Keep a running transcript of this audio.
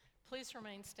please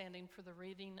remain standing for the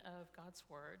reading of God's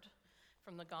Word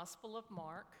from the Gospel of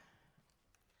Mark,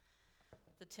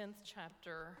 the 10th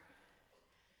chapter,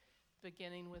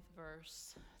 beginning with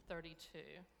verse 32.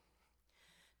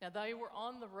 Now they were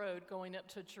on the road going up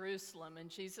to Jerusalem, and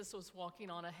Jesus was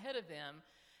walking on ahead of them,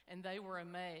 and they were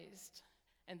amazed,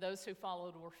 and those who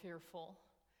followed were fearful.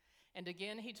 And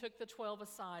again he took the 12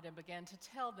 aside and began to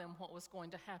tell them what was going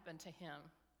to happen to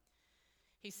him.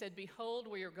 He said, "Behold,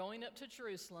 we are going up to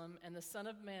Jerusalem, and the Son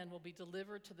of Man will be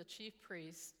delivered to the chief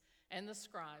priests and the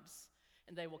scribes,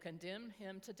 and they will condemn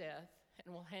him to death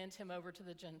and will hand him over to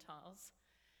the Gentiles.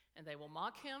 And they will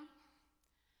mock him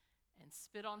and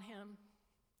spit on him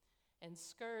and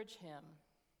scourge him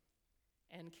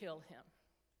and kill him.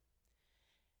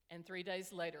 And 3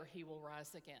 days later he will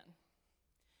rise again."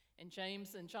 And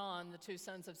James and John, the two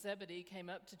sons of Zebedee,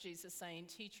 came up to Jesus saying,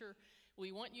 "Teacher,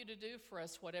 we want you to do for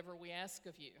us whatever we ask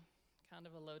of you." Kind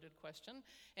of a loaded question.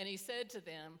 And he said to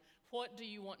them, "What do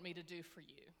you want me to do for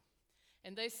you?"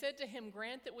 And they said to him,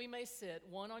 "Grant that we may sit,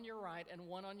 one on your right and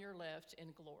one on your left,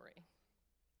 in glory."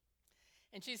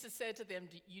 And Jesus said to them,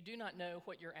 "You do not know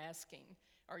what you're asking.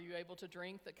 Are you able to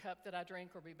drink the cup that I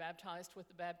drink, or be baptized with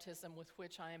the baptism with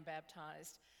which I am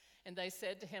baptized?" And they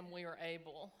said to him, "We are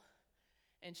able."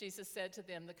 And Jesus said to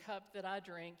them, "The cup that I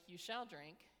drink, you shall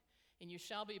drink, and you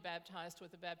shall be baptized with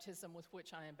the baptism with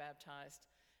which I am baptized.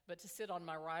 But to sit on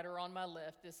my right or on my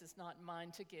left, this is not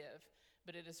mine to give,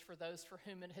 but it is for those for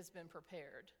whom it has been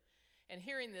prepared." And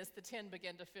hearing this, the 10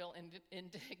 began to feel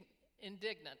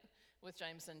indignant with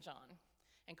James and John.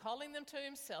 And calling them to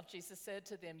himself, Jesus said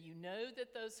to them, "You know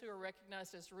that those who are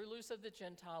recognized as rulers of the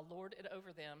Gentile lord it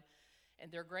over them,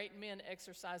 and their great men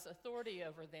exercise authority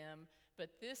over them,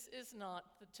 but this is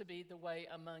not to be the way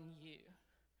among you.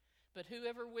 But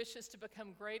whoever wishes to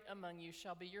become great among you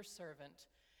shall be your servant,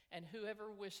 and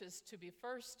whoever wishes to be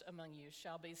first among you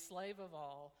shall be slave of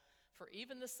all. For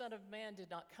even the Son of Man did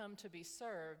not come to be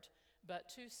served, but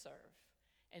to serve,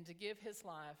 and to give his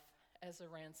life as a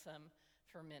ransom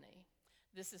for many."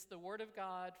 This is the word of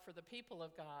God for the people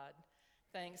of God.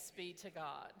 Thanks be to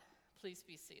God. Please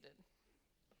be seated.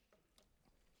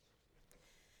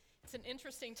 It's an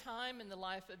interesting time in the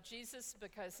life of Jesus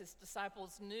because his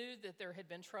disciples knew that there had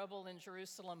been trouble in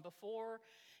Jerusalem before,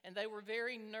 and they were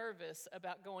very nervous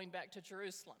about going back to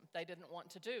Jerusalem. They didn't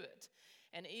want to do it.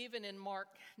 And even in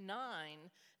Mark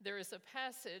 9, there is a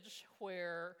passage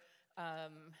where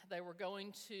they were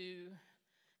going to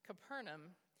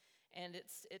Capernaum, and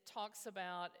it talks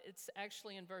about, it's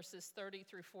actually in verses 30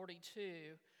 through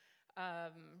 42,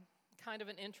 kind of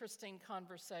an interesting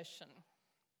conversation.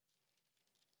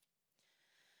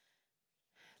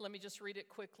 Let me just read it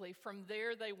quickly. "From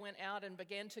there they went out and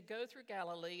began to go through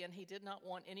Galilee, and he did not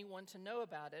want anyone to know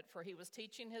about it, for he was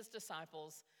teaching his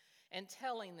disciples and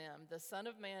telling them, 'The Son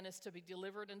of Man is to be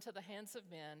delivered into the hands of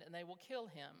men, and they will kill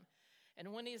him.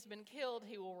 And when he has been killed,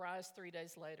 he will rise 3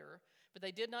 days later.' But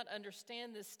they did not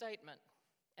understand this statement,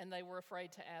 and they were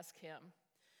afraid to ask him.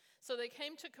 So they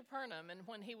came to Capernaum, and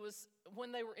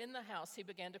when they were in the house, he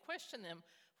began to question them,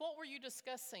 'What were you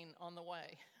discussing on the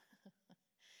way?'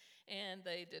 And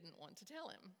they didn't want to tell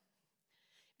him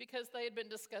because they had been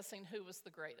discussing who was the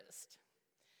greatest.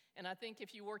 And I think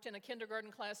if you worked in a kindergarten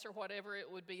class or whatever, it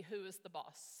would be who is the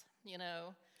boss. You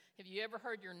know, have you ever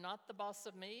heard "you're not the boss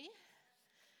of me"?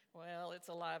 Well, it's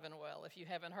alive and well. If you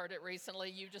haven't heard it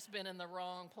recently, you've just been in the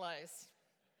wrong place.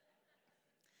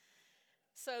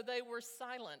 So they were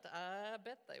silent. I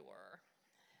bet they were.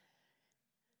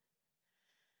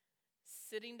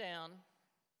 Sitting down,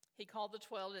 he called the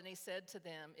 12 and he said to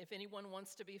them, "If anyone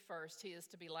wants to be first, he is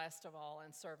to be last of all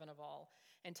and servant of all."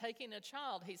 And taking a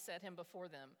child, he set him before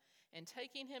them. And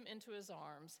taking him into his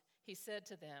arms, he said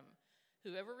to them,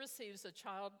 "Whoever receives a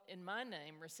child in my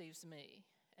name receives me.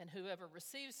 And whoever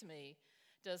receives me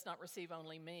does not receive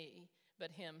only me,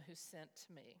 but him who sent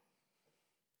me."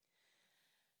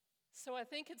 So I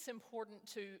think it's important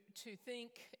to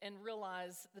think and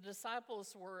realize the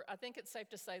disciples were, I think it's safe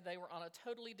to say they were on a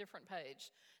totally different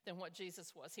page than what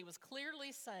Jesus was. He was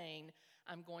clearly saying,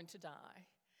 "I'm going to die,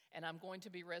 and I'm going to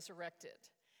be resurrected."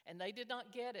 And they did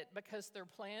not get it because their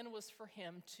plan was for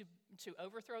him to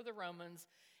overthrow the Romans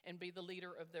and be the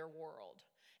leader of their world.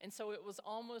 And so it was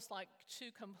almost like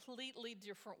two completely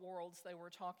different worlds they were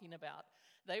talking about.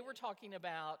 They were talking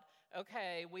about,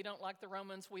 okay, we don't like the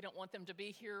Romans, we don't want them to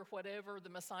be here, whatever, the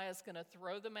Messiah's going to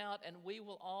throw them out, and we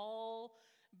will all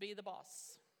be the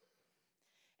boss.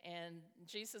 And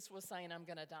Jesus was saying, "I'm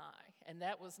going to die." And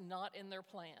that was not in their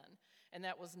plan. And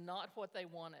that was not what they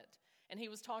wanted. And he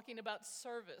was talking about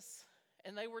service.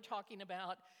 And they were talking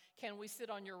about, can we sit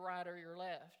on your right or your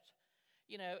left?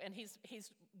 and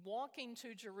he's walking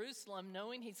to Jerusalem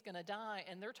knowing he's going to die,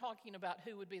 and they're talking about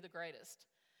who would be the greatest.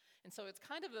 And so it's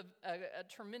kind of a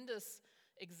tremendous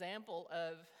example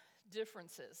of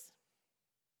differences.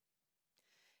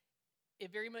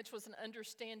 It very much was an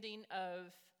understanding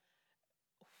of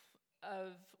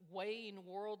weighing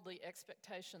worldly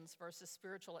expectations versus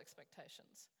spiritual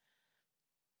expectations.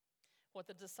 What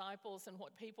the disciples and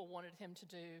what people wanted him to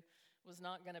do was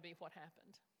not going to be what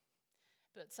happened.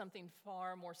 But something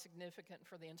far more significant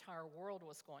for the entire world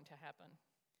was going to happen.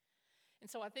 And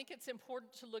so I think it's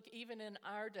important to look even in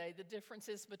our day, the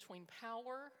differences between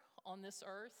power on this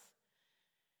earth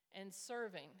and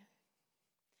serving,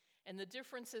 and the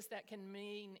differences that can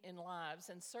mean in lives.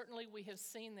 And certainly we have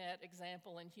seen that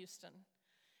example in Houston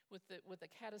with the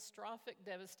catastrophic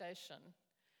devastation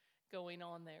going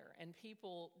on there, and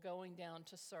people going down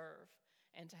to serve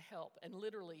and to help and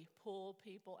literally pull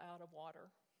people out of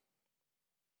water.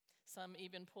 Some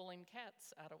even pulling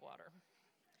cats out of water.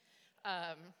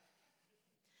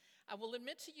 I will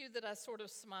admit to you that I sort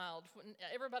of smiled.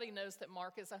 Everybody knows that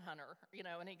Mark is a hunter,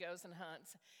 and he goes and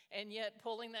hunts. And yet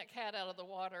pulling that cat out of the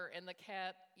water, and the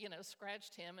cat,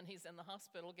 scratched him, and he's in the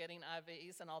hospital getting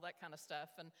IVs and all that kind of stuff.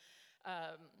 And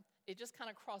it just kind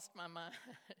of crossed my mind.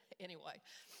 Anyway,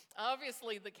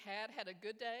 obviously the cat had a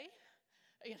good day,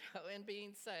 in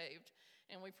being saved.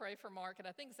 And we pray for Mark. And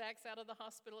I think Zach's out of the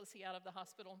hospital. Is he out of the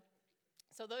hospital?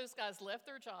 So those guys left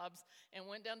their jobs and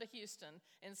went down to Houston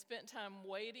and spent time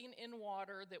wading in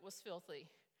water that was filthy,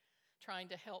 trying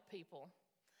to help people.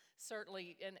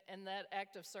 Certainly, and that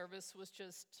act of service was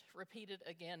just repeated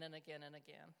again and again and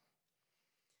again.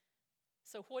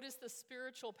 So what is the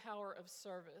spiritual power of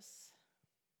service?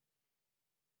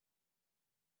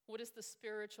 What is the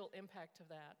spiritual impact of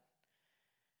that?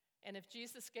 And if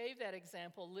Jesus gave that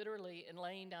example literally in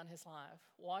laying down his life,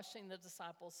 washing the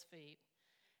disciples' feet,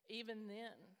 even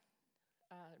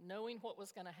then, knowing what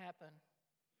was going to happen,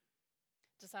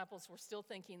 disciples were still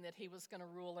thinking that he was going to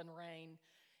rule and reign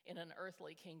in an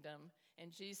earthly kingdom,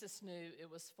 and Jesus knew it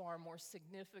was far more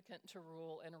significant to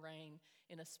rule and reign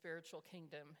in a spiritual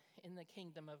kingdom, in the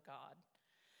kingdom of God.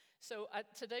 So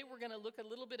today we're going to look a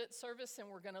little bit at service, and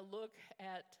we're going to look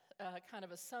at kind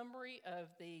of a summary of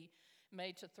the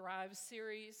Made to Thrive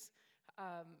series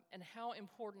and how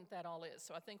important that all is.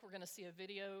 So I think we're going to see a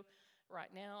video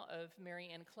right now of Mary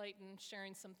Ann Clayton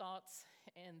sharing some thoughts,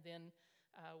 and then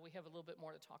we have a little bit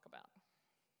more to talk about.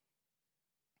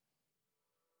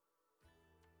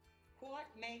 What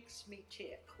makes me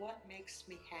tick? What makes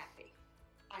me happy?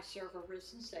 I serve a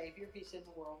risen Savior. He's in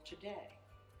the world today.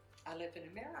 I live in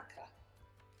America.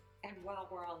 And while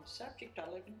we're on the subject, I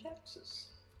live in Texas.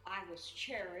 I was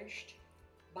cherished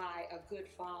by a good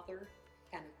father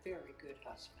and a very good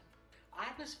husband. I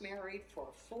was married for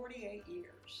 48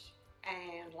 years,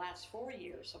 and last 4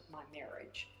 years of my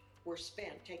marriage were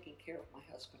spent taking care of my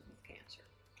husband with cancer.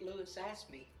 Lewis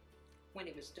asked me when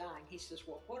he was dying, he says,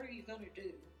 well, what are you going to do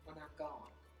when I'm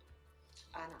gone?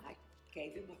 And I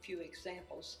gave him a few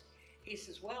examples. He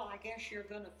says, well, I guess you're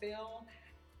going to fill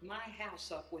my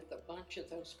house up with a bunch of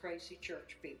those crazy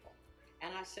church people.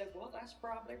 And I said, well, that's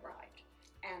probably right.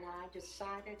 And I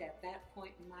decided at that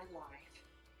point in my life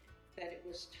that it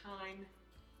was time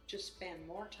to spend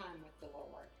more time with the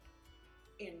Lord,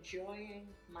 enjoying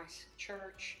my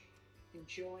church,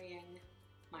 enjoying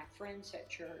my friends at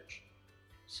church.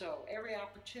 So every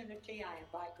opportunity I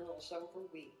invite girls over,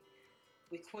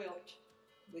 we quilt,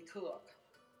 we cook.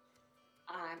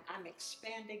 I'm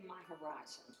expanding my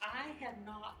horizon. I have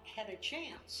not had a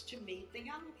chance to meet the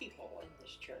young people in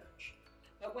this church.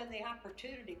 But when the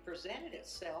opportunity presented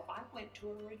itself, I went to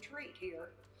a retreat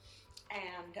here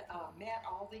and met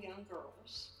all the young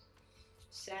girls,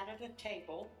 sat at a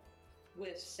table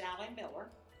with Sally Miller.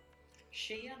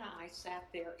 She and I sat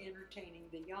there entertaining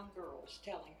the young girls,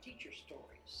 telling teacher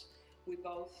stories. We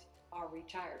both are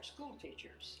retired school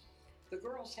teachers. The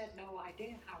girls had no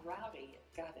idea how rowdy it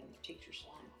got in the teacher's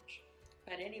lounge.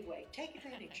 But anyway, take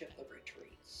advantage of the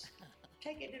retreats.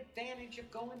 Take advantage of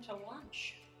going to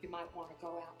lunch. You might want to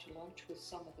go out to lunch with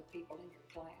some of the people in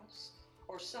your class,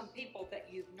 or some people that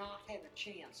you've not had a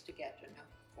chance to get to know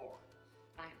before.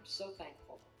 I am so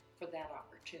thankful for that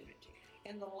opportunity.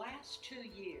 In the last 2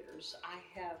 years, I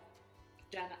have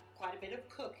done quite a bit of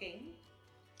cooking.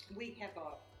 We have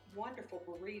a wonderful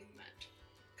bereavement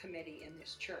committee in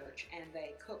this church, and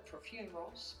they cook for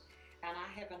funerals, and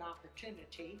I have an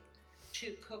opportunity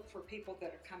to cook for people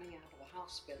that are coming out of the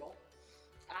hospital.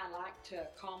 I like to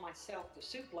call myself the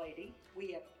soup lady.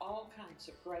 We have all kinds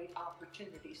of great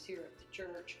opportunities here at the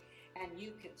church, and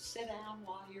you can sit down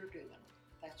while you're doing them.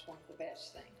 That's one of the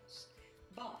best things.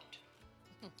 But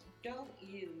don't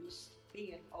use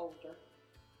being older,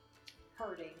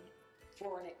 hurting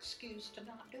for an excuse to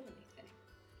not do anything.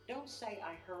 Don't say,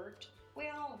 I hurt. We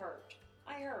all hurt.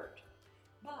 I hurt.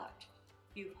 But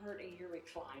you hurt in your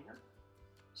recliner.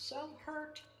 So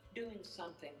hurt doing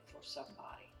something for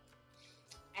somebody.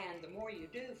 And the more you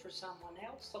do for someone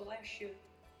else, the less you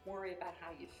worry about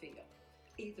how you feel.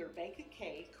 Either bake a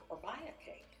cake or buy a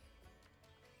cake.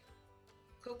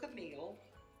 Cook a meal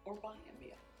or buy a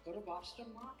meal. Go to Boston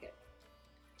Market.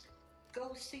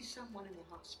 Go see someone in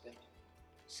the hospital.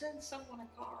 Send someone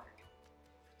a card.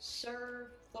 Serve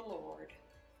the Lord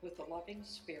with a loving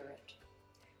spirit.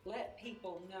 Let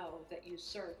people know that you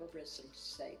serve a risen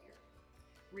Savior.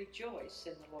 Rejoice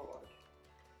in the Lord.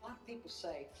 A lot of people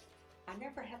say, I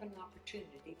never have an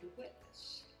opportunity to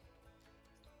witness.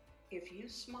 If you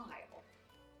smile,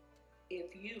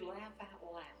 if you laugh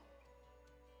out loud,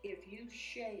 if you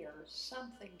share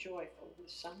something joyful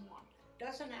with someone,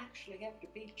 doesn't actually have to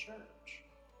be church,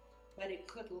 but it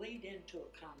could lead into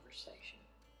a conversation.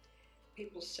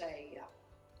 People say,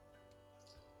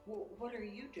 well, what are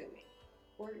you doing?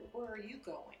 Where are you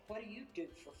going? What do you do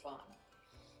for fun?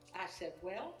 I said,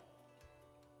 well,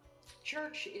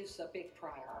 church is a big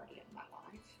priority in my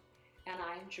life, and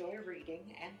I enjoy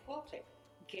reading and quilting.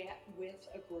 Get with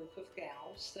a group of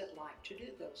gals that like to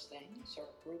do those things, or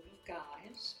a group of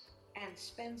guys, and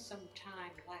spend some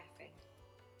time laughing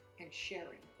and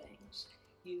sharing things.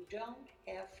 You don't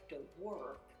have to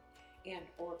work in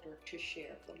order to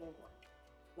share the Lord.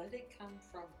 Let it come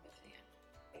from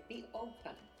within. Be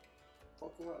open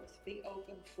for growth. Be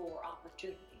open for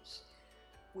opportunities.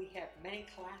 We have many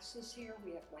classes here.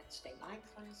 We have Wednesday night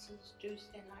classes,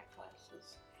 Tuesday night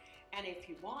classes. And if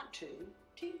you want to,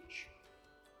 teach.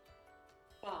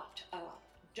 But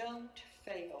don't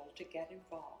fail to get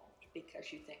involved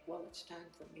because you think, well, it's time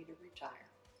for me to retire.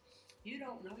 You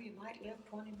don't know, you might live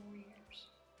 20 more years.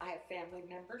 I have family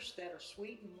members that are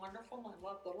sweet and wonderful and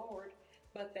love the Lord,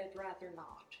 but they'd rather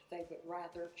not. They would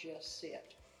rather just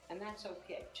sit. And that's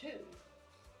okay too.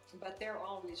 But they're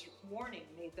always warning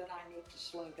me that I need to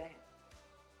slow down.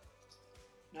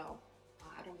 No,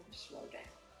 I don't want to slow down.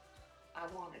 I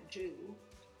want to do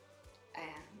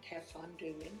and have fun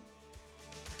doing.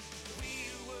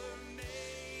 We were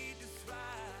made to thrive.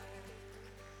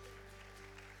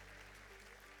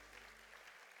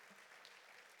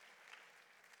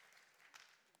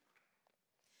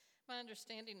 My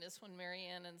understanding is when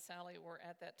Marianne and Sally were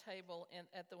at that table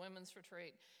at the women's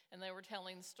retreat, and they were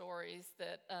telling stories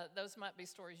that those might be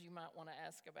stories you might want to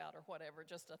ask about or whatever,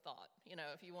 just a thought,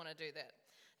 if you want to do that.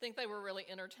 I think they were really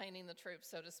entertaining the troops,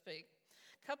 so to speak.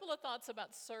 A couple of thoughts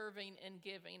about serving and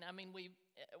giving. I mean,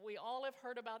 we all have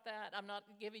heard about that. I'm not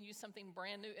giving you something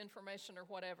brand new information or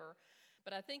whatever,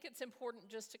 but I think it's important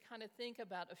just to kind of think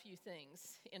about a few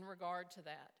things in regard to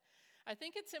that. I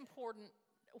think it's important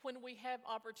when we have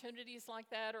opportunities like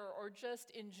that or just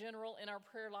in general in our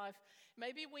prayer life,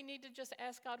 maybe we need to just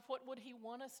ask God, what would he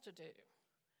want us to do?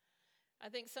 I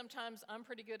think sometimes I'm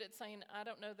pretty good at saying, I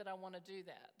don't know that I want to do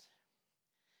that.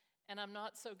 And I'm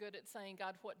not so good at saying,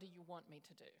 God, what do you want me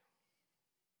to do?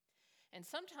 And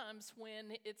sometimes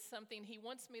when it's something he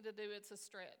wants me to do, it's a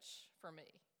stretch for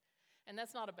me. And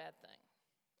that's not a bad thing.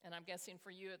 And I'm guessing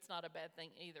for you, it's not a bad thing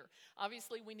either.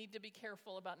 Obviously, we need to be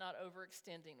careful about not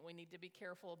overextending. We need to be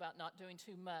careful about not doing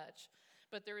too much.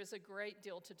 But there is a great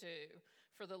deal to do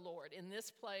for the Lord in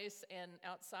this place and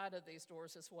outside of these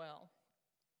doors as well.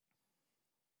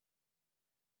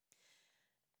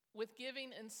 With giving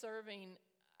and serving,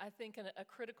 I think a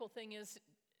critical thing is,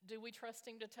 do we trust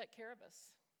him to take care of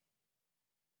us?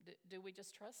 Do we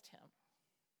just trust him?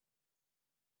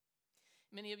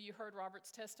 Many of you heard Robert's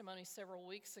testimony several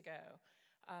weeks ago,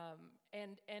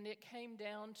 and it came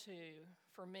down to,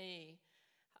 for me,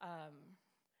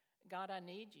 God, I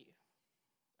need you.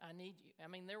 I need you. I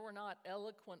mean, there were not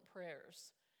eloquent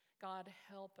prayers. God,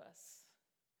 help us.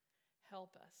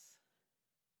 Help us.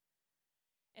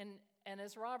 And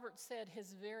as Robert said,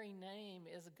 his very name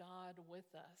is God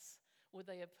with us. Would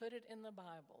they have put it in the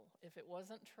Bible if it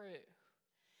wasn't true?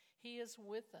 He is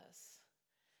with us.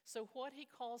 So what he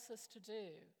calls us to do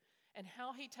and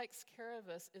how he takes care of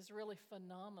us is really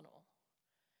phenomenal.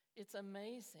 It's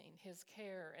amazing, his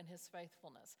care and his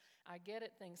faithfulness. I get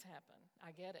it, things happen.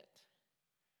 I get it.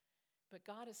 But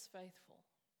God is faithful,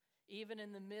 even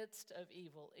in the midst of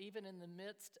evil, even in the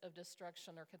midst of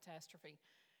destruction or catastrophe.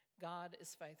 God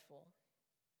is faithful.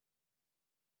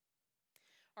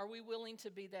 Are we willing to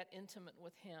be that intimate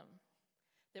with him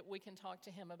that we can talk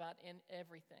to him about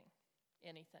everything,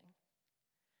 anything?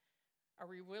 Are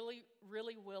we really,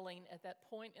 really willing at that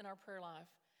point in our prayer life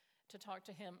to talk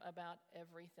to him about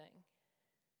everything?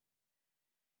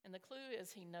 And the clue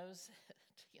is he knows it,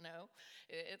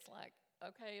 It's like,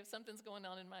 okay, if something's going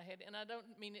on in my head, and I don't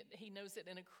mean it, he knows it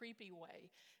in a creepy way,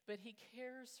 but he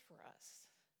cares for us.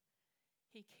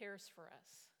 He cares for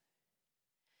us.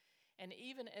 And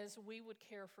even as we would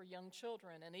care for young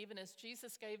children, and even as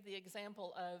Jesus gave the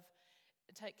example of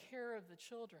take care of the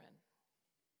children,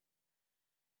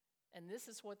 and this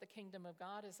is what the kingdom of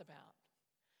God is about.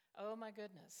 Oh my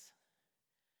goodness.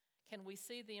 Can we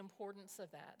see the importance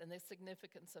of that and the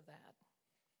significance of that?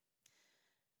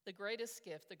 The greatest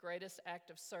gift, the greatest act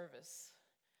of service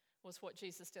was what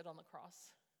Jesus did on the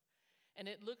cross. And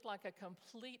it looked like a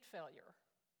complete failure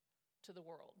to the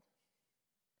world.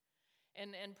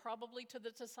 And probably to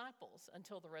the disciples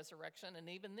until the resurrection, and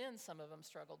even then some of them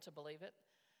struggled to believe it.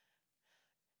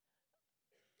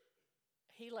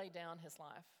 He laid down his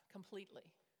life completely.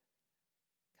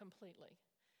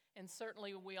 And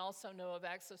certainly we also know of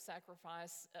acts of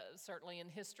sacrifice, certainly in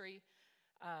history,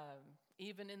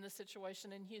 even in the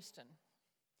situation in Houston.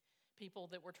 People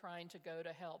that were trying to go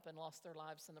to help and lost their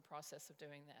lives in the process of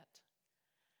doing that.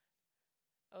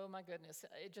 Oh my goodness,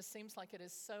 it just seems like it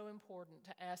is so important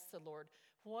to ask the Lord,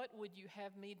 what would you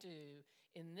have me do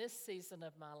in this season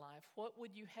of my life? What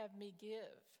would you have me give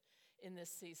in this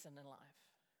season in life?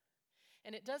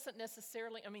 And it doesn't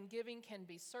necessarily, giving can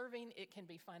be serving, it can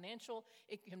be financial,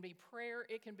 it can be prayer,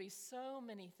 it can be so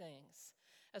many things.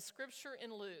 A scripture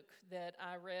in Luke that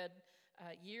I read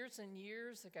years and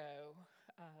years ago,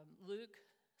 Luke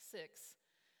 6,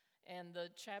 and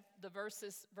the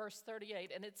verse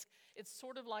 38, and it's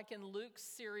sort of like in Luke's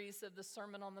series of the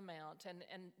Sermon on the Mount,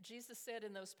 and Jesus said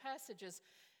in those passages,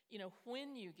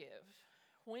 when you give,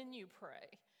 when you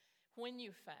pray, when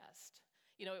you fast,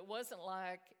 it wasn't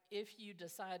like if you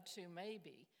decide to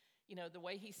maybe. The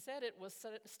way he said it was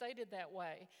stated that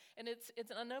way. And it's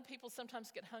I know people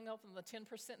sometimes get hung up on the 10%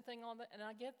 thing on that, and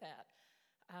I get that.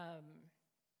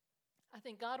 I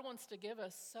think God wants to give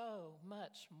us so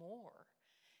much more.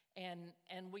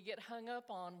 And we get hung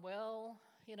up on,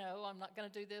 I'm not going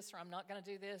to do this or I'm not going to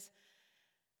do this.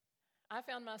 I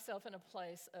found myself in a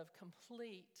place of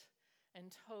complete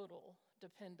and total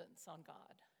dependence on God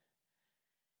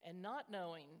and not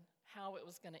knowing how it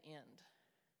was going to end.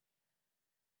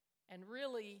 And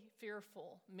really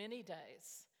fearful many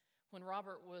days when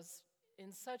Robert was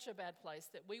in such a bad place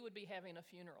that we would be having a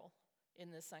funeral in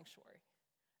this sanctuary.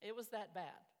 It was that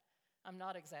bad. I'm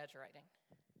not exaggerating.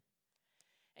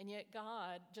 And yet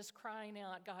God, just crying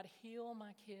out, God, heal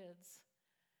my kids.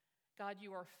 God,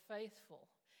 you are faithful.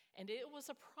 And it was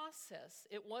a process.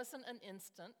 It wasn't an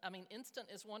instant. Instant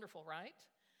is wonderful, right?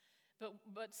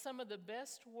 But some of the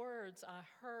best words I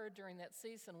heard during that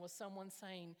season was someone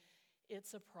saying,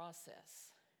 it's a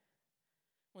process.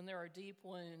 When there are deep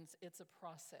wounds, it's a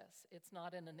process. It's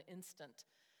not in an instant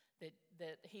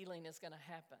that healing is going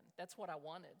to happen. That's what I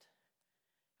wanted.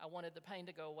 I wanted the pain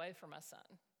to go away for my son.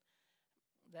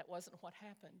 That wasn't what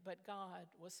happened. But God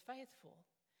was faithful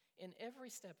in every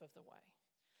step of the way.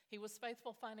 He was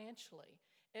faithful financially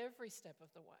every step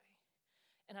of the way.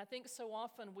 And I think so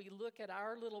often we look at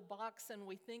our little box and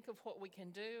we think of what we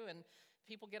can do, and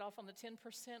people get off on the 10%.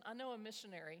 I know a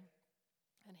missionary,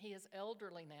 and he is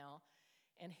elderly now,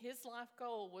 and his life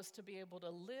goal was to be able to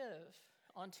live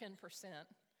on 10%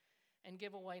 and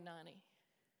give away 90.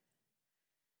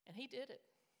 And he did it.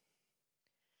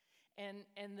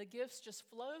 And the gifts just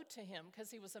flowed to him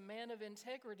because he was a man of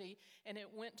integrity, and it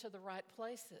went to the right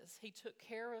places. He took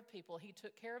care of people. He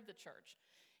took care of the church.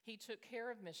 He took care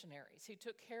of missionaries. He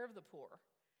took care of the poor.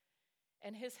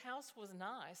 And his house was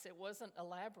nice. It wasn't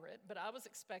elaborate, but I was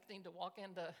expecting to walk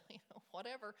into,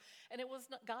 whatever. And it was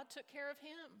not, God took care of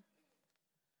him.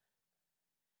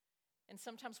 And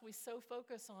sometimes we so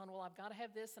focus on, I've got to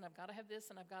have this, and I've got to have this,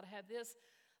 and I've got to have this,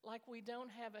 like we don't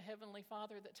have a heavenly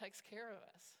Father that takes care of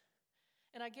us.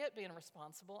 And I get being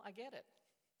responsible. I get it.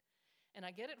 And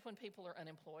I get it when people are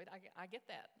unemployed. I get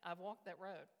that. I've walked that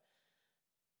road.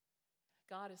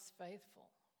 God is faithful,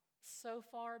 so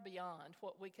far beyond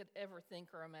what we could ever think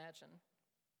or imagine.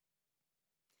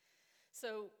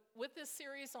 So with this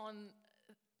series on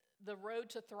the road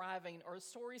to thriving, or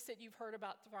stories that you've heard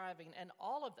about thriving, and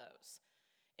all of those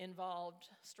involved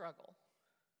struggle.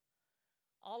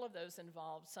 All of those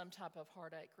involved some type of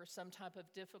heartache or some type of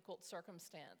difficult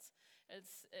circumstance.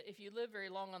 If you live very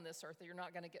long on this earth, you're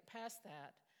not going to get past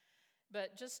that.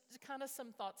 But just kind of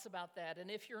some thoughts about that. And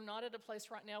if you're not at a place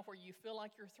right now where you feel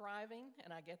like you're thriving,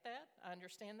 and I get that, I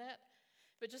understand that,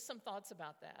 but just some thoughts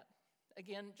about that.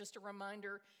 Again, just a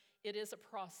reminder, it is a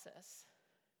process.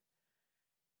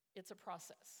 It's a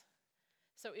process.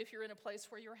 So if you're in a place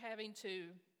where you're having to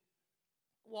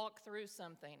walk through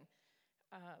something,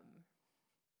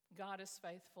 God is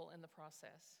faithful in the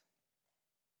process.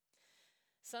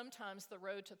 Sometimes the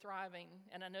road to thriving,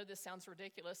 and I know this sounds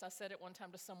ridiculous, I said it one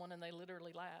time to someone and they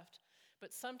literally laughed,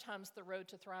 but sometimes the road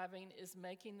to thriving is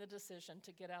making the decision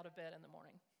to get out of bed in the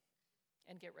morning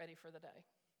and get ready for the day.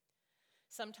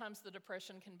 Sometimes the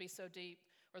depression can be so deep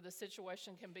or the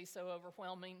situation can be so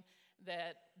overwhelming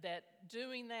that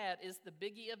doing that is the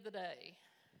biggie of the day.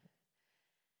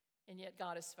 And yet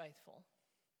God is faithful.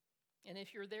 And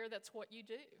if you're there, that's what you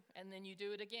do. And then you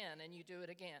do it again and you do it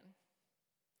again.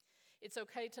 It's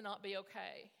okay to not be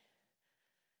okay,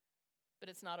 but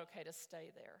it's not okay to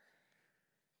stay there.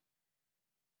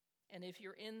 And if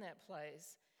you're in that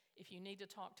place, if you need to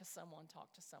talk to someone,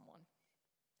 talk to someone.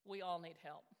 We all need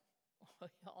help. We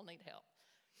all need help.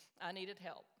 I needed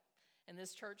help. And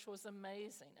this church was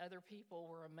amazing. Other people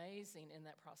were amazing in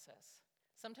that process.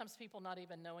 Sometimes people not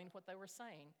even knowing what they were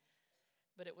saying.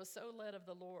 But it was so led of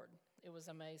the Lord. It was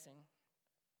amazing.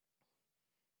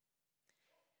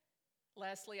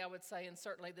 Lastly, I would say, and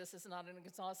certainly this is not an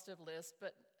exhaustive list,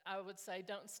 but I would say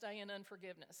don't stay in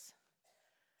unforgiveness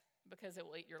because it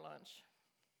will eat your lunch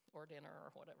or dinner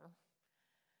or whatever.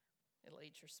 It'll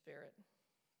eat your spirit.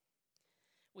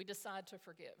 We decide to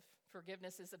forgive.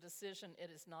 Forgiveness is a decision.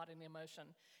 It is not an emotion.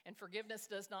 And forgiveness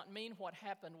does not mean what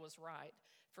happened was right.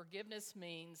 Forgiveness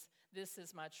means this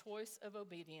is my choice of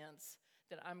obedience,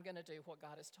 that I'm going to do what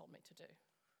God has told me to do.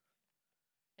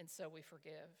 And so we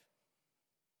forgive.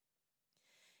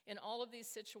 In all of these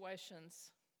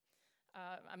situations,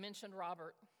 I mentioned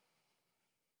Robert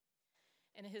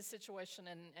and his situation,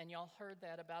 and y'all heard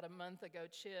that about a month ago,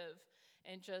 Chiv,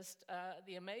 and just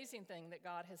the amazing thing that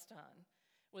God has done.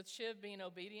 With Shiv being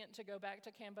obedient to go back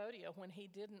to Cambodia when he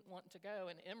didn't want to go,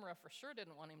 and Imra for sure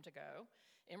didn't want him to go.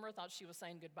 Imra thought she was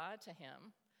saying goodbye to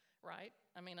him, right?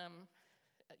 I mean,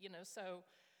 so,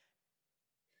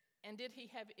 and did he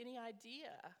have any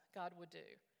idea God would do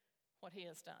what he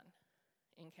has done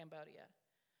in Cambodia?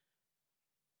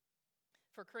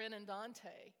 For Corinne and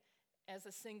Dante, as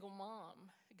a single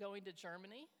mom, going to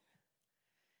Germany,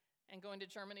 and going to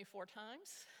Germany 4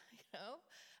 times,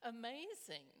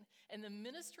 amazing. And the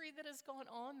ministry that has gone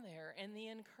on there, and the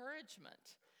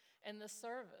encouragement, and the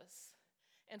service.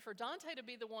 And for Dante to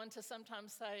be the one to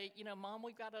sometimes say, Mom,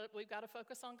 we've got to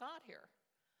focus on God here.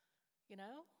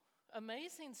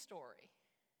 Amazing story.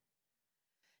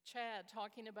 Chad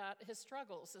talking about his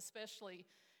struggles, especially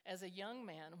as a young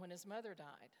man when his mother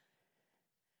died.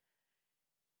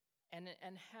 And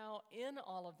how in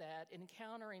all of that,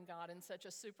 encountering God in such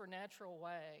a supernatural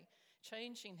way,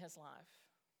 changing his life.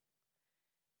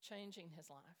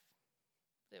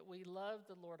 That we love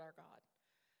the Lord our God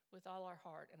with all our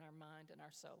heart and our mind and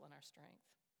our soul and our strength.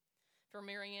 For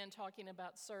Marianne, talking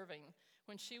about serving,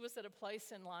 when she was at a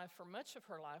place in life for much of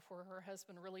her life where her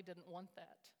husband really didn't want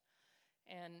that,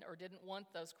 or didn't want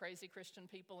those crazy Christian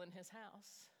people in his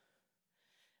house.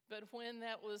 But when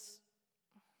that was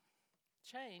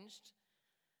changed,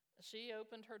 she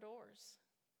opened her doors.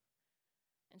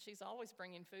 And she's always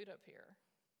bringing food up here.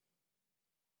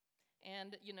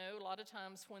 And, a lot of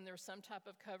times when there's some type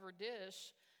of covered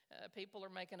dish, people are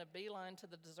making a beeline to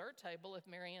the dessert table. If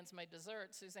Marianne's made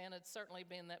dessert, Susanna'd certainly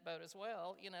be in that boat as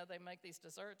well. They make these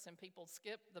desserts and people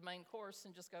skip the main course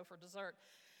and just go for dessert.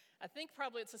 I think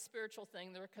probably it's a spiritual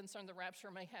thing. They're concerned the rapture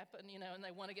may happen, and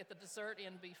they want to get the dessert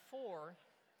in before,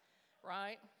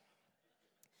 right?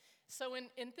 So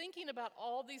in thinking about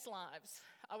all these lives,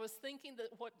 I was thinking that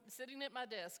sitting at my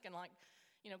desk and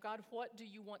God, what do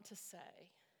you want to say?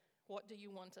 What do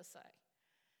you want to say?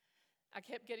 I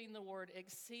kept getting the word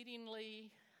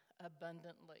exceedingly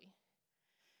abundantly.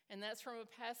 And that's from a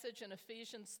passage in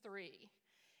Ephesians 3.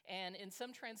 And in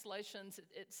some translations,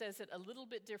 it says it a little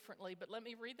bit differently, but let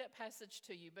me read that passage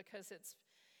to you because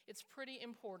it's pretty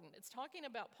important. It's talking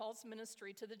about Paul's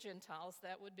ministry to the Gentiles.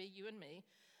 That would be you and me,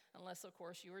 unless, of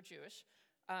course, you are Jewish.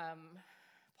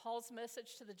 Paul's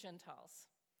message to the Gentiles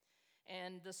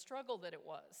and the struggle that it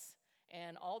was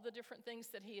and all the different things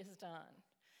that he has done.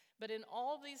 But in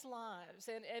all these lives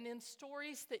and in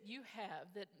stories that you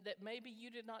have that maybe you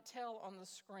did not tell on the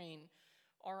screen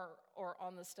or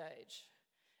on the stage,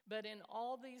 but in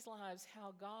all these lives,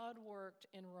 how God worked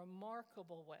in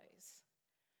remarkable ways,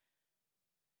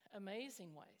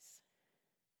 amazing ways.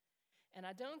 And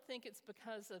I don't think it's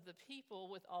because of the people,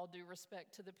 with all due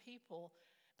respect to the people,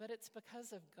 but it's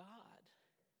because of God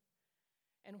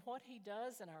and what he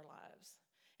does in our lives.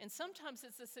 And sometimes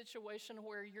it's a situation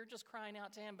where you're just crying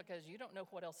out to him because you don't know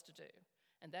what else to do.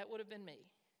 And that would have been me.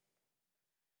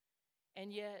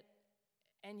 And yet,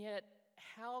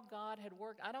 how God had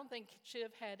worked. I don't think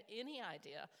Shiv had any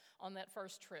idea on that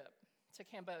first trip to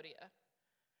Cambodia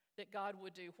that God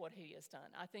would do what he has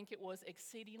done. I think it was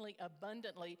exceedingly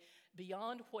abundantly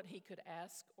beyond what he could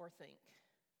ask or think.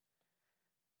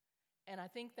 And I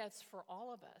think that's for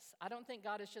all of us. I don't think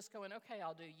God is just going, okay,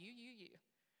 I'll do you.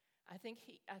 I think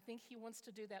he wants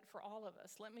to do that for all of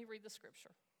us. Let me read the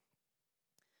scripture.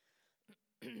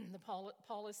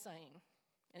 Paul is saying,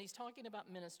 and he's talking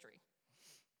about ministry.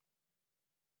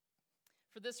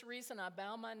 For this reason, I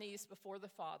bow my knees before the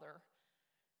Father,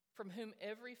 from whom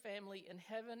every family in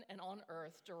heaven and on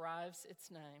earth derives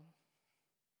its name,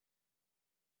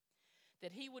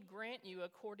 that he would grant you,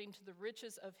 according to the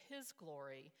riches of his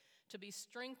glory, to be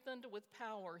strengthened with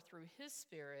power through his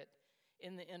Spirit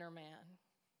in the inner man,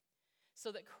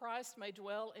 so that Christ may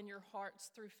dwell in your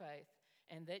hearts through faith,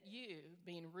 and that you,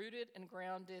 being rooted and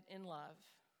grounded in love,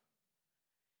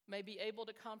 may be able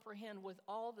to comprehend with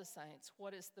all the saints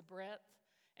what is the breadth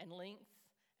and length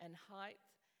and height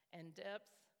and depth,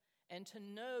 and to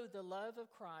know the love of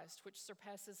Christ, which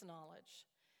surpasses knowledge,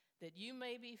 that you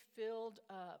may be filled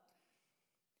up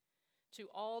to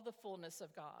all the fullness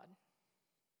of God.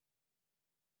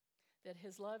 That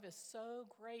his love is so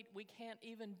great, we can't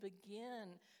even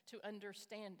begin to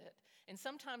understand it. And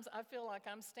sometimes I feel like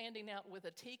I'm standing out with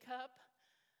a teacup,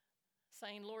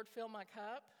 saying, Lord, fill my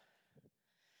cup.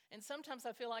 And sometimes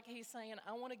I feel like he's saying,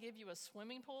 I want to give you a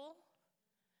swimming pool,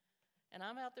 and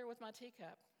I'm out there with my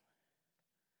teacup.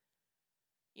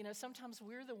 You know, sometimes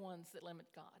we're the ones that limit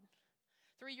God.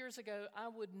 3 years ago, I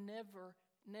would never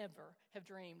have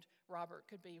dreamed Robert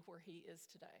could be where he is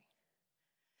today.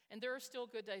 And there are still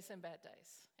good days and bad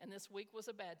days. And this week was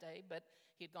a bad day, but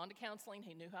he had gone to counseling.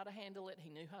 He knew how to handle it. He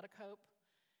knew how to cope.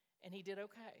 And he did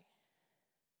okay.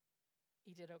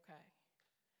 He did okay.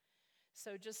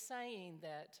 So just saying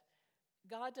that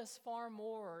God does far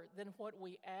more than what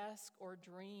we ask or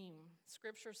dream.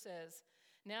 Scripture says,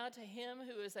 now to him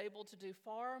who is able to do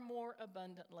far more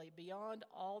abundantly beyond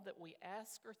all that we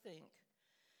ask or think,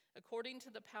 according to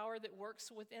the power that works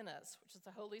within us, which is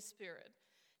the Holy Spirit,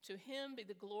 to him be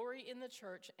the glory in the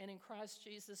church and in Christ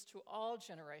Jesus to all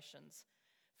generations,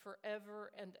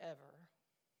 forever and ever.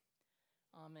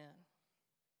 Amen.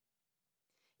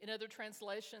 In other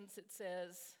translations, it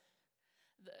says,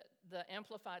 the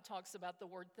Amplified talks about the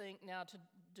word think, now to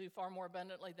do far more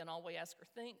abundantly than all we ask or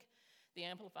think. The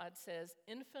Amplified says,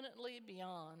 infinitely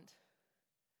beyond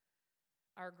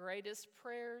our greatest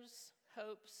prayers,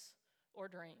 hopes, or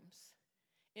dreams.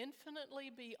 Infinitely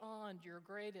beyond your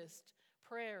greatest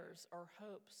prayers or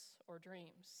hopes or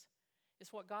dreams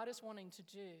is what God is wanting to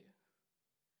do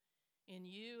in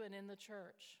you and in the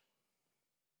church.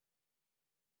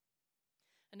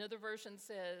 Another version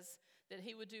says that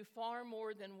he would do far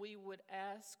more than we would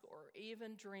ask or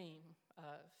even dream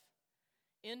of,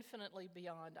 infinitely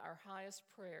beyond our highest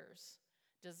prayers,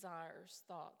 desires,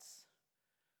 thoughts,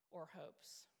 or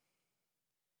hopes.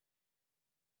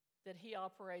 That he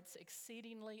operates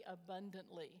exceedingly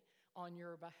abundantly on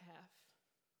your behalf,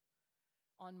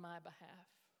 on my behalf.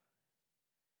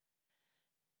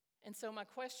 And so my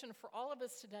question for all of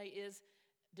us today is,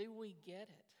 do we get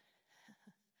it?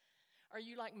 Are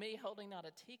you like me holding out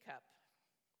a teacup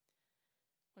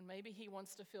when maybe he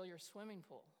wants to fill your swimming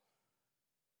pool?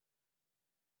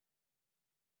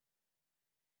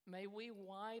 May we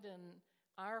widen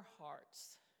our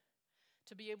hearts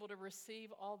to be able to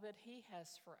receive all that he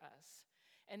has for us.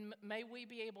 And may we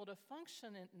be able to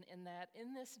function in that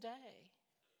in this day.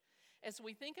 As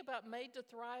we think about Made to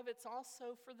Thrive, it's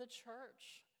also for the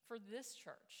church, for this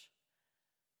church.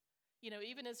 You know,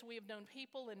 even as we have known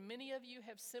people, and many of you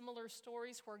have similar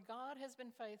stories where God has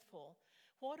been faithful,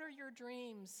 what are your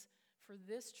dreams for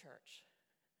this church?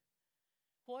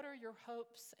 What are your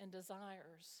hopes and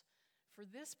desires for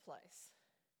this place?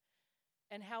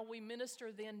 And how we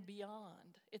minister then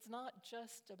beyond. It's not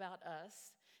just about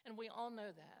us, and we all know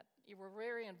that. You were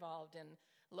very involved in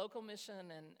local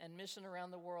mission and mission around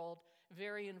the world,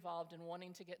 very involved in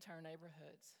wanting to get to our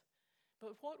neighborhoods.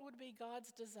 But what would be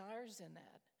God's desires in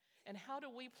that? And how do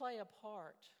we play a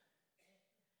part?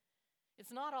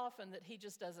 It's not often that he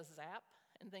just does a zap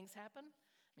and things happen.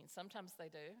 I mean, sometimes they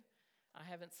do. I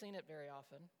haven't seen it very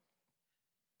often.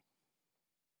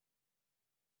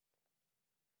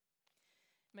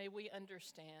 May we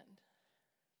understand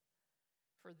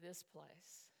for this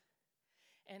place.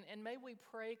 And may we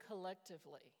pray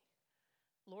collectively,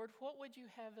 Lord, what would you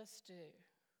have us do?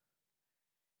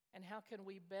 And how can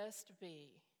we best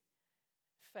be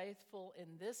faithful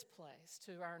in this place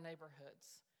to our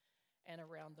neighborhoods and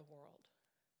around the world?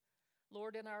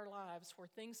 Lord, in our lives where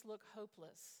things look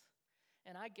hopeless,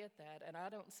 and I get that, and I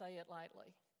don't say it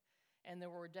lightly, and there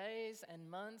were days and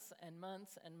months and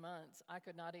months and months I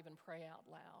could not even pray out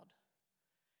loud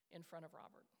in front of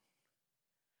Robert.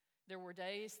 There were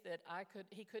days that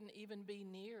he couldn't even be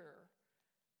near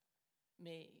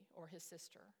me or his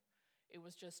sister. It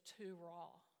was just too raw.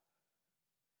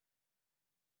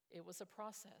 It was a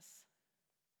process,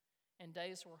 and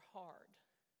days were hard,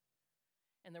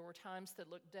 and there were times that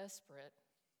looked desperate.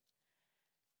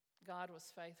 God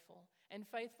was faithful, and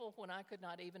faithful when I could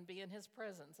not even be in his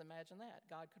presence. Imagine that.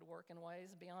 God could work in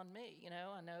ways beyond me.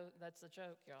 I know that's a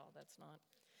joke, y'all. That's not.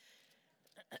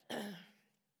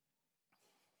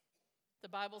 The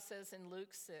Bible says in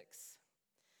Luke 6,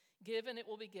 "Give and it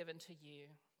will be given to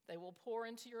you. They will pour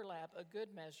into your lap a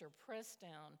good measure, pressed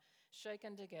down,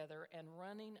 shaken together, and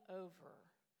running over.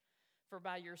 For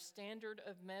by your standard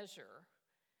of measure,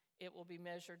 it will be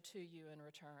measured to you in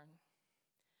return."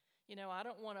 I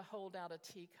don't want to hold out a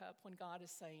teacup when God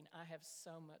is saying, I have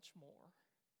so much more.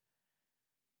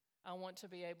 I want to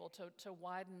be able to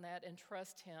widen that and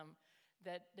trust him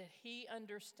that he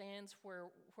understands where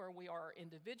we are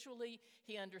individually,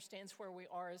 he understands where we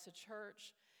are as a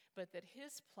church, but that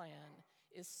his plan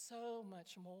is so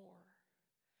much more,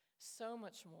 so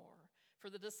much more. For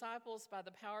the disciples, by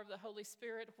the power of the Holy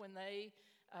Spirit, when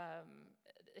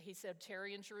he said,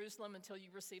 tarry in Jerusalem until you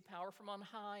receive power from on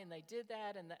high, and they did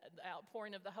that, and the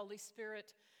outpouring of the Holy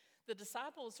Spirit, the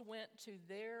disciples went to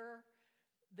their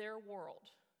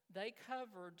world. They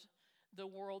covered the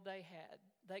world they had.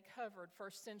 They covered,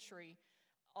 first century,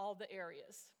 all the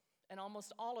areas, and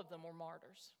almost all of them were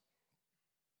martyrs.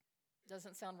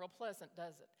 Doesn't sound real pleasant,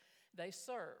 does it? They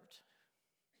served.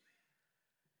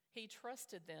 He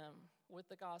trusted them with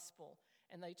the gospel,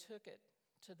 and they took it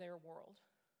to their world.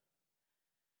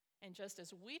 And just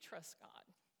as we trust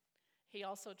God, he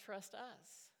also trusts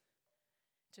us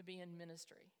to be in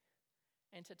ministry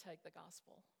and to take the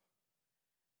gospel.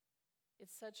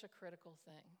 It's such a critical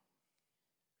thing.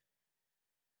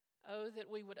 Oh, that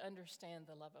we would understand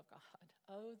the love of God.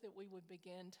 Oh, that we would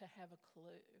begin to have a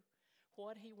clue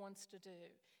what he wants to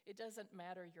do. It doesn't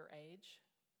matter your age.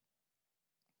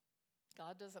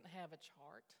 God doesn't have a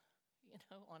chart,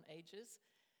 on ages.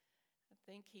 I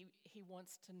think he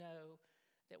wants to know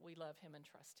that we love him and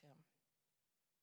trust him.